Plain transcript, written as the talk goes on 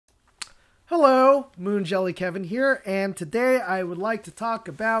Hello, Moon Jelly Kevin here, and today I would like to talk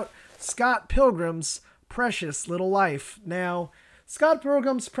about Scott Pilgrim's Precious Little Life. Now, Scott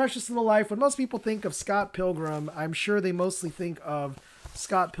Pilgrim's Precious Little Life, when most people think of Scott Pilgrim, I'm sure they mostly think of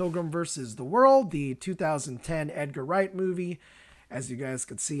Scott Pilgrim versus the World, the 2010 Edgar Wright movie. As you guys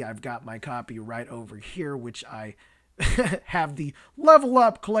can see, I've got my copy right over here, which I have the Level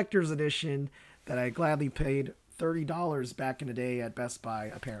Up Collector's Edition that I gladly paid $30 back in the day at Best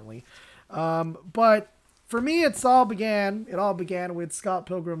Buy, apparently. But for me, it all began with Scott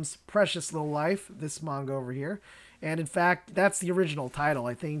Pilgrim's Precious Little Life, this manga over here. And in fact, that's the original title.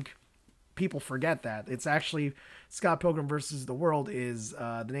 I think people forget that. It's actually Scott Pilgrim versus the World is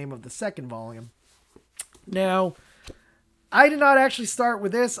the name of the second volume. Now, I did not actually start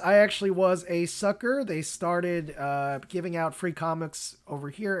with this. I actually was a sucker. They started giving out free comics over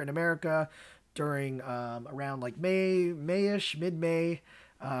here in America during around like May-ish, mid-May.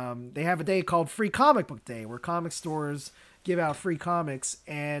 They have a day called Free Comic Book Day where comic stores give out free comics,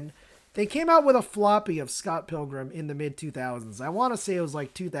 and they came out with a floppy of Scott Pilgrim in the mid-2000s. I want to say it was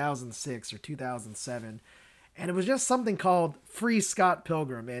like 2006 or 2007, and it was just something called Free Scott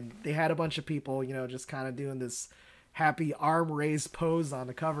Pilgrim, and they had a bunch of people, you know, just kind of doing this happy arm raised pose on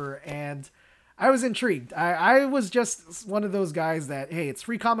the cover, and I was intrigued. I was just one of those guys that, hey, it's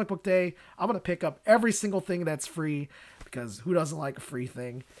Free Comic Book Day. I'm going to pick up every single thing that's free, because who doesn't like a free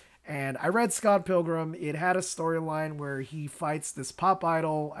thing? And I read Scott Pilgrim. It had a storyline where he fights this pop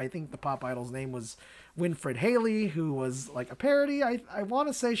idol. I think the pop idol's name was Winfred Haley, who was like a parody. I want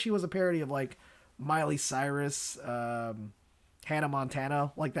to say she was a parody of like Miley Cyrus, Hannah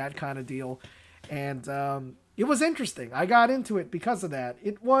Montana, like that kind of deal. And it was interesting. I got into it because of that.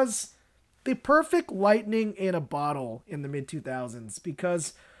 It was the perfect lightning in a bottle in the mid-2000s,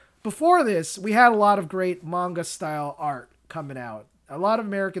 because before this, we had a lot of great manga-style art coming out. A lot of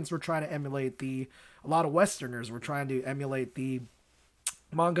Americans were trying to emulate a lot of Westerners were trying to emulate the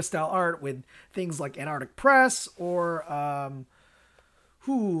manga-style art with things like Antarctic Press or,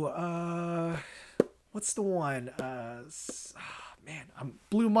 what's the one?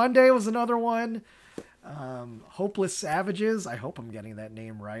 Blue Monday was another one. Hopeless Savages. I hope I'm getting that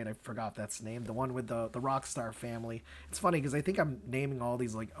name right. I forgot that's the name. The one with the Rockstar family. It's funny because I think I'm naming all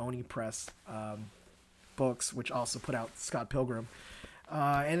these like Oni Press books, which also put out Scott Pilgrim.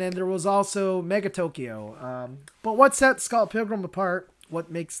 And then there was also Mega Tokyo. But what set Scott Pilgrim apart,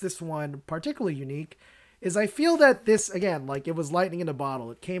 what makes this one particularly unique, is I feel that this, again, like it was lightning in a bottle.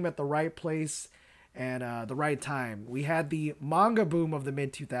 It came at the right place and the right time. We had the manga boom of the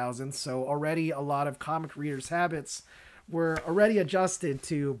mid-2000s, so already a lot of comic readers' habits were already adjusted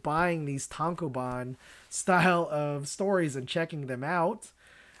to buying these tankobon style of stories and checking them out.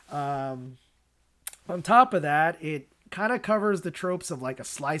 On top of that, it kind of covers the tropes of like a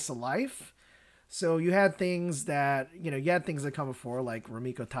slice of life. So you had things that, that come before, like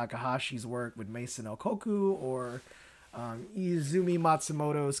Rumiko Takahashi's work with Mason Koku, or Izumi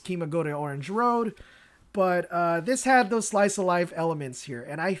Matsumoto's Kimagure Orange Road, but this had those slice of life elements here,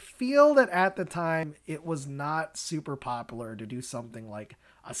 and I feel that at the time it was not super popular to do something like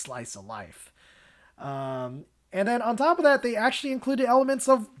a slice of life. And then on top of that, they actually included elements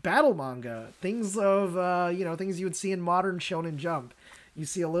of battle manga, things of things you would see in modern Shonen Jump. You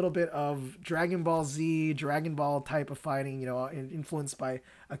see a little bit of Dragon Ball Z, Dragon Ball type of fighting, influenced by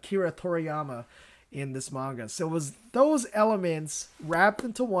Akira Toriyama in this manga. So it was those elements wrapped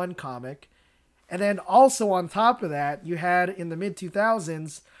into one comic. And then also on top of that, you had in the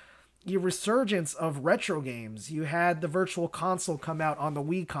mid-2000s the resurgence of retro games. You had the Virtual Console come out on the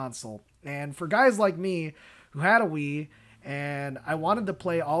Wii console. And for guys like me who had a Wii and I wanted to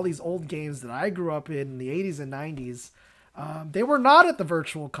play all these old games that I grew up in the 80s and 90s, they were not at the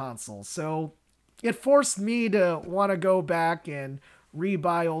Virtual Console. So it forced me to want to go back and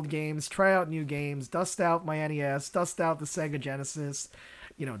rebuy old games, try out new games, dust out my NES, dust out the Sega Genesis,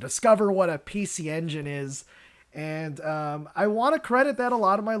 discover what a PC Engine is. And I want to credit that a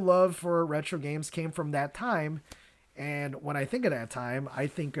lot of my love for retro games came from that time. And when I think of that time, I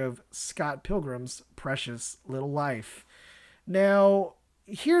think of Scott Pilgrim's Precious Little Life. Now,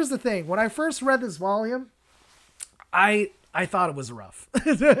 here's the thing. When I first read this volume, I thought it was rough.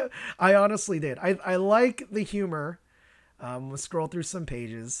 I honestly did. I like the humor. We'll scroll through some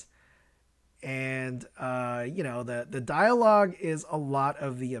pages, and the dialogue is a lot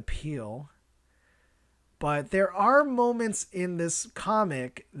of the appeal, but there are moments in this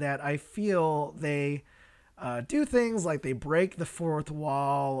comic that I feel they do things like they break the fourth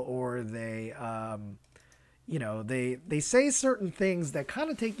wall, or they they say certain things that kind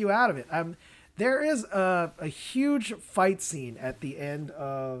of take you out of it. There is a huge fight scene at the end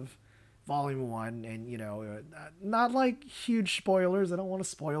of Volume 1, and not like huge spoilers. I don't want to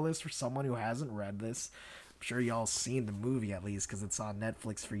spoil this for someone who hasn't read this. I'm sure y'all seen the movie at least because it's on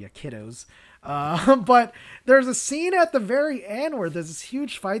Netflix for you kiddos. But there's a scene at the very end where there's this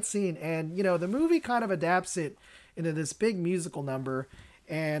huge fight scene, and the movie kind of adapts it into this big musical number,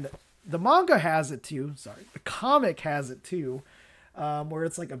 and the manga has it too. Sorry, the comic has it too, where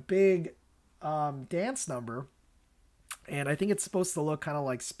it's like a big dance number. And I think it's supposed to look kind of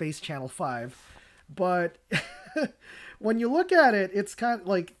like Space Channel 5. But when you look at it, it's kind of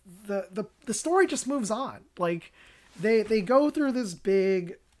like the story just moves on. Like they go through this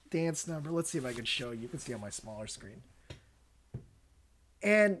big dance number. Let's see if I can show you. You can see on my smaller screen.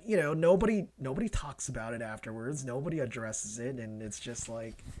 And, nobody talks about it afterwards. Nobody addresses it. And it's just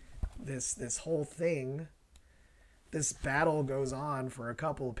like this whole thing, this battle goes on for a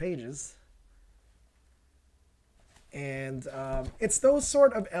couple of pages. And it's those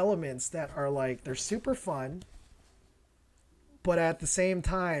sort of elements that are like, they're super fun, but at the same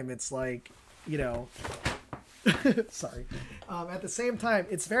time, it's like, sorry. At the same time,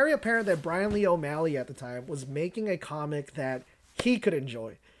 it's very apparent that Brian Lee O'Malley at the time was making a comic that he could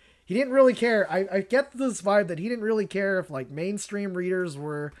enjoy. He didn't really care. I get this vibe that he didn't really care if like mainstream readers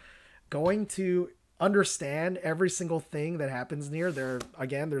were going to understand every single thing that happens in here.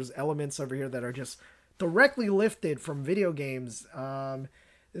 There's elements over here that are just directly lifted from video games,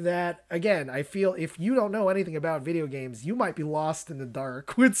 that, again, I feel if you don't know anything about video games, you might be lost in the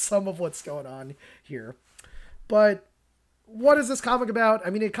dark with some of what's going on here. But what is this comic about? I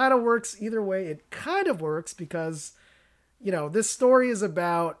mean, it kind of works either way. It kind of works because, this story is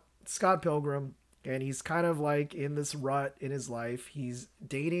about Scott Pilgrim, and he's kind of like in this rut in his life. He's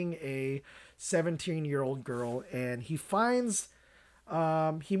dating a 17-year-old girl, and he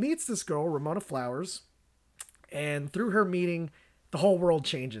meets this girl, Ramona Flowers, and through her meeting, the whole world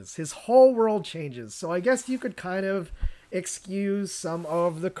changes. His whole world changes. So I guess you could kind of excuse some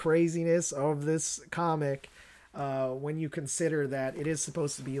of the craziness of this comic when you consider that it is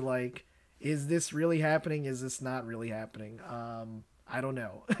supposed to be like, is this really happening? Is this not really happening? I don't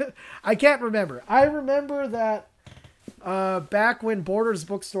know. I can't remember. I remember that back when Borders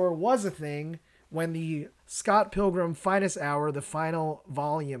Bookstore was a thing, when the Scott Pilgrim Finest Hour, the final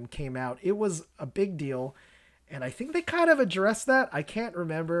volume, came out, it was a big deal. And I think they kind of addressed that. I can't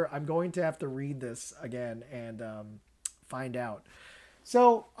remember. I'm going to have to read this again and find out.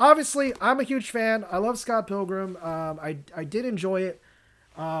 So, obviously, I'm a huge fan. I love Scott Pilgrim. I did enjoy it.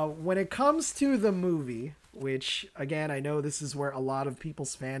 When it comes to the movie, which, again, I know this is where a lot of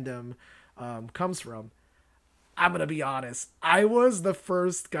people's fandom comes from, I'm going to be honest. I was the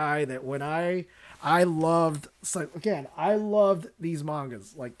first guy that when I loved... So, again, I loved these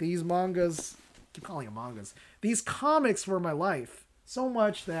mangas. Like, these mangas... I keep calling them mangas. These comics were my life. So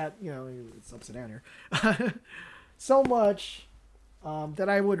much that, it's upside down here. So much that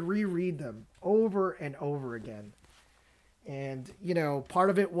I would reread them over and over again. And, part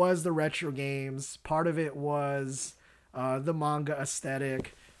of it was the retro games. Part of it was the manga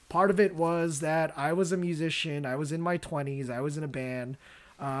aesthetic. Part of it was that I was a musician. I was in my 20s. I was in a band.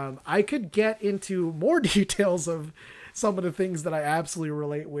 I could get into more details of some of the things that I absolutely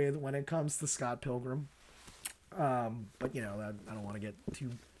relate with when it comes to Scott Pilgrim. But, I don't want to get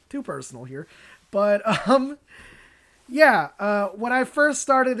too personal here. But, when I first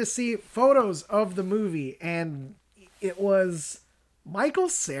started to see photos of the movie and it was Michael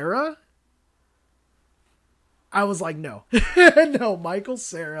Cera, I was like, no. No, Michael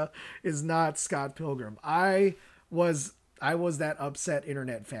Cera is not Scott Pilgrim. I was that upset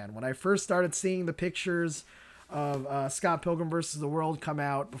internet fan. When I first started seeing the pictures of Scott Pilgrim versus the World come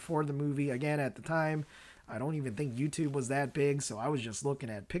out before the movie, again, at the time, I don't even think YouTube was that big, so I was just looking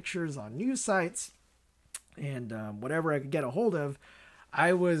at pictures on news sites and whatever I could get a hold of.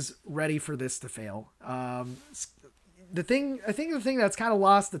 I was ready for this to fail. I think the thing that's kind of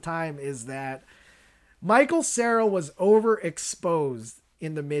lost the time is that Michael Cera was overexposed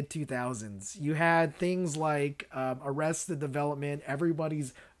in the mid-2000s. You had things like Arrested Development,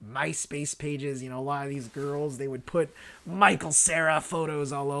 everybody's MySpace pages, a lot of these girls, they would put Michael Cera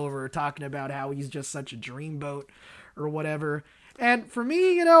photos all over talking about how he's just such a dreamboat or whatever. And for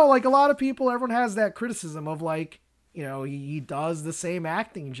me, like a lot of people, everyone has that criticism of like, he does the same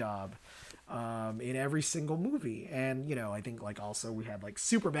acting job in every single movie. And, I think like also we had like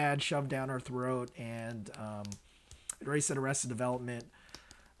Superbad shoved down our throat and already said Arrested Development.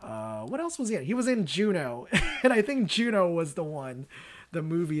 What else was he in? He was in Juno. And I think Juno was the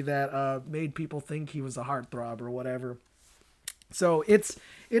movie that made people think he was a heartthrob or whatever. So it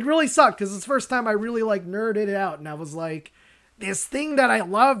really sucked because it's the first time I really like nerded it out and I was like, this thing that I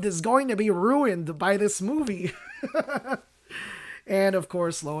loved is going to be ruined by this movie. And of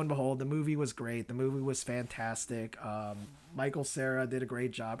course, lo and behold, the movie was great. The movie was fantastic. Michael Cera did a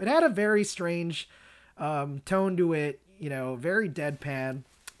great job. It had a very strange tone to it, you know, very deadpan.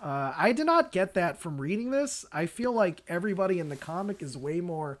 I did not get that from reading this. I feel like everybody in the comic is way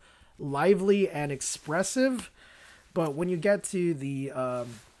more lively and expressive. But when you get to the,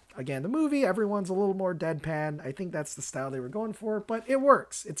 again, the movie, everyone's a little more deadpan. I think that's the style they were going for, but it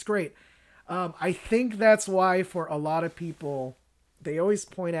works. It's great. I think that's why for a lot of people, they always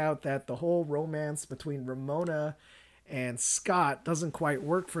point out that the whole romance between Ramona and Scott doesn't quite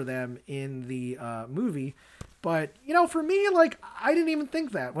work for them in the movie. But, you know, for me, like, I didn't even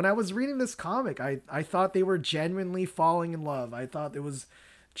think that. When I was reading this comic, I thought they were genuinely falling in love. I thought it was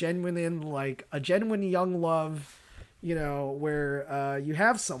like a genuine young love, you know, where you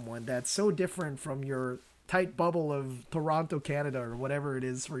have someone that's so different from your tight bubble of Toronto, Canada, or whatever it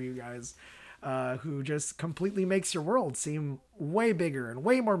is for you guys, who just completely makes your world seem way bigger and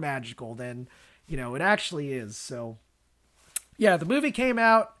way more magical than, you know, it actually is. So, yeah, the movie came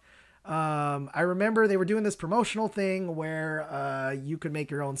out. I remember they were doing this promotional thing where you could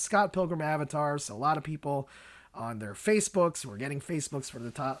make your own Scott Pilgrim avatar. So a lot of people on their Facebooks were getting Facebooks for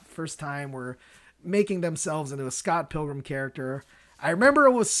the first time were making themselves into a Scott Pilgrim character. I remember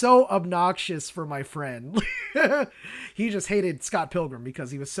it was so obnoxious for my friend. He just hated Scott Pilgrim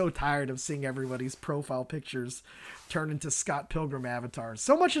because he was so tired of seeing everybody's profile pictures turn into Scott Pilgrim avatars.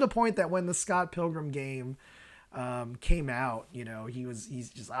 So much to the point that when the Scott Pilgrim game came out, you know, he's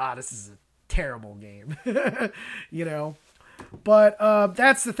just, this is a terrible game, you know. But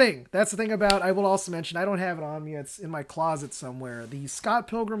that's the thing. That's the thing about, I will also mention, I don't have it on me. It's in my closet somewhere. The Scott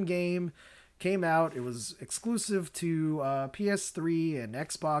Pilgrim game came out. It was exclusive to PS3 and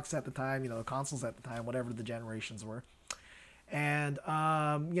Xbox at the time, you know, consoles at the time, whatever the generations were. And,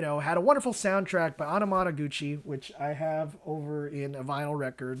 you know, had a wonderful soundtrack by Anamanaguchi, which I have over in a vinyl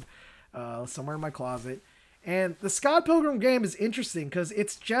record somewhere in my closet. And the Scott Pilgrim game is interesting because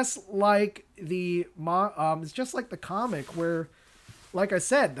it's just like the comic where, like I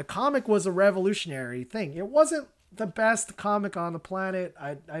said, the comic was a revolutionary thing. It wasn't the best comic on the planet.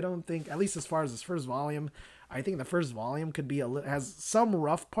 I don't think, at least as far as this first volume, I think the first volume could be has some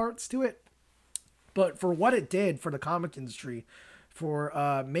rough parts to it. But for what it did for the comic industry,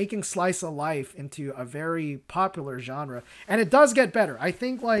 for making slice of life into a very popular genre, and it does get better. I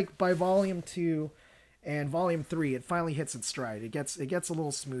think like by volume 2 and volume 3, it finally hits its stride. It gets a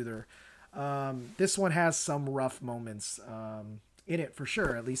little smoother. This one has some rough moments in it for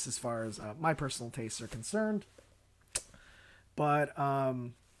sure, at least as far as my personal tastes are concerned. But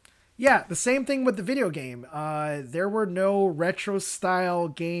yeah, the same thing with the video game. There were no retro style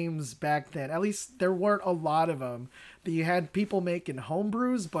games back then. At least there weren't a lot of them. You had people making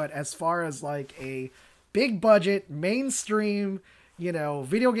homebrews, but as far as like a big budget, mainstream, you know,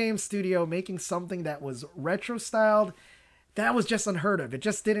 video game studio making something that was retro styled, that was just unheard of. It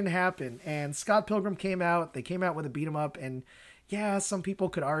just didn't happen. And Scott Pilgrim came out. They came out with a beat 'em up, and yeah, some people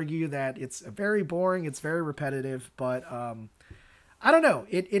could argue that it's very boring, it's very repetitive, but I don't know.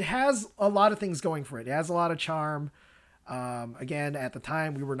 It has a lot of things going for it. It has a lot of charm. Again, at the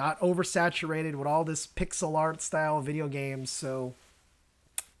time, we were not oversaturated with all this pixel art style video games, so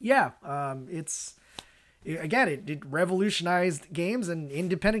yeah, it revolutionized games, and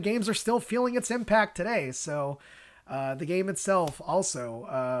independent games are still feeling its impact today. So the game itself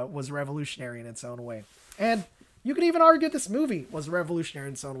also was revolutionary in its own way. And you could even argue this movie was revolutionary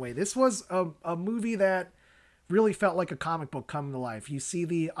in its own way. This was a movie that really felt like a comic book coming to life. You see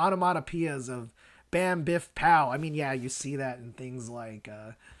the onomatopoeias of Bam, Biff, Pow. I mean, yeah, you see that in things like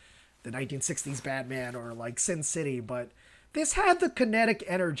the 1960s Batman or like Sin City, but this had the kinetic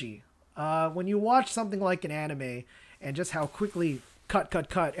energy. When you watch something like an anime and just how quickly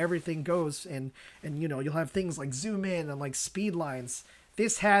cut everything goes, and you know, you'll have things like zoom in and like speed lines.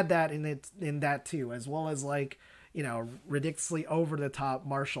 This had that in that too, as well as like, you know, ridiculously over the top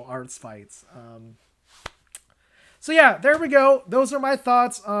martial arts fights. So yeah, there we go. Those are my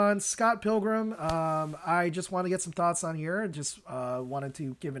thoughts on Scott Pilgrim. I just want to get some thoughts on here. Just wanted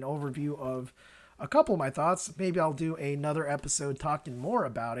to give an overview of a couple of my thoughts. Maybe I'll do another episode talking more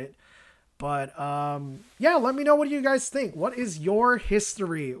about it. But yeah, let me know what you guys think. What is your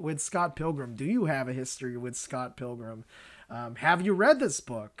history with Scott Pilgrim? Do you have a history with Scott Pilgrim? Have you read this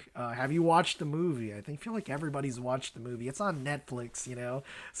book? Have you watched the movie? I feel like everybody's watched the movie. It's on Netflix, you know?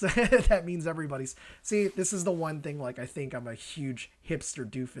 So that means everybody's... See, this is the one thing, like, I think I'm a huge hipster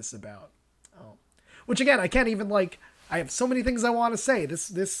doofus about. Which, again, I can't even, like... I have so many things I want to say.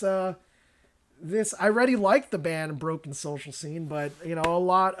 This I already liked the band Broken Social Scene, but you know, a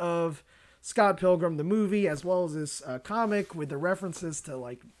lot of Scott Pilgrim the movie as well as this comic with the references to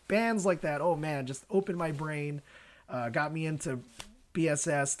like bands like that. Oh man, just opened my brain, got me into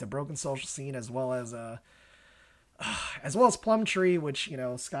BSS, to Broken Social Scene, as well as Plum Tree, which you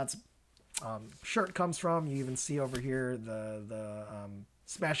know Scott's shirt comes from. You even see over here the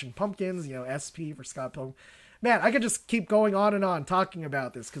Smashing Pumpkins, you know, SP for Scott Pilgrim. Man, I could just keep going on and on talking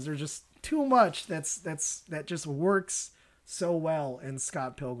about this because there's just too much that just works so well in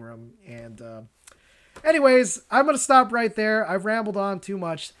Scott Pilgrim. And anyways, I'm going to stop right there. I've rambled on too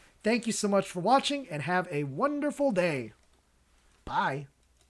much. Thank you so much for watching and have a wonderful day. Bye.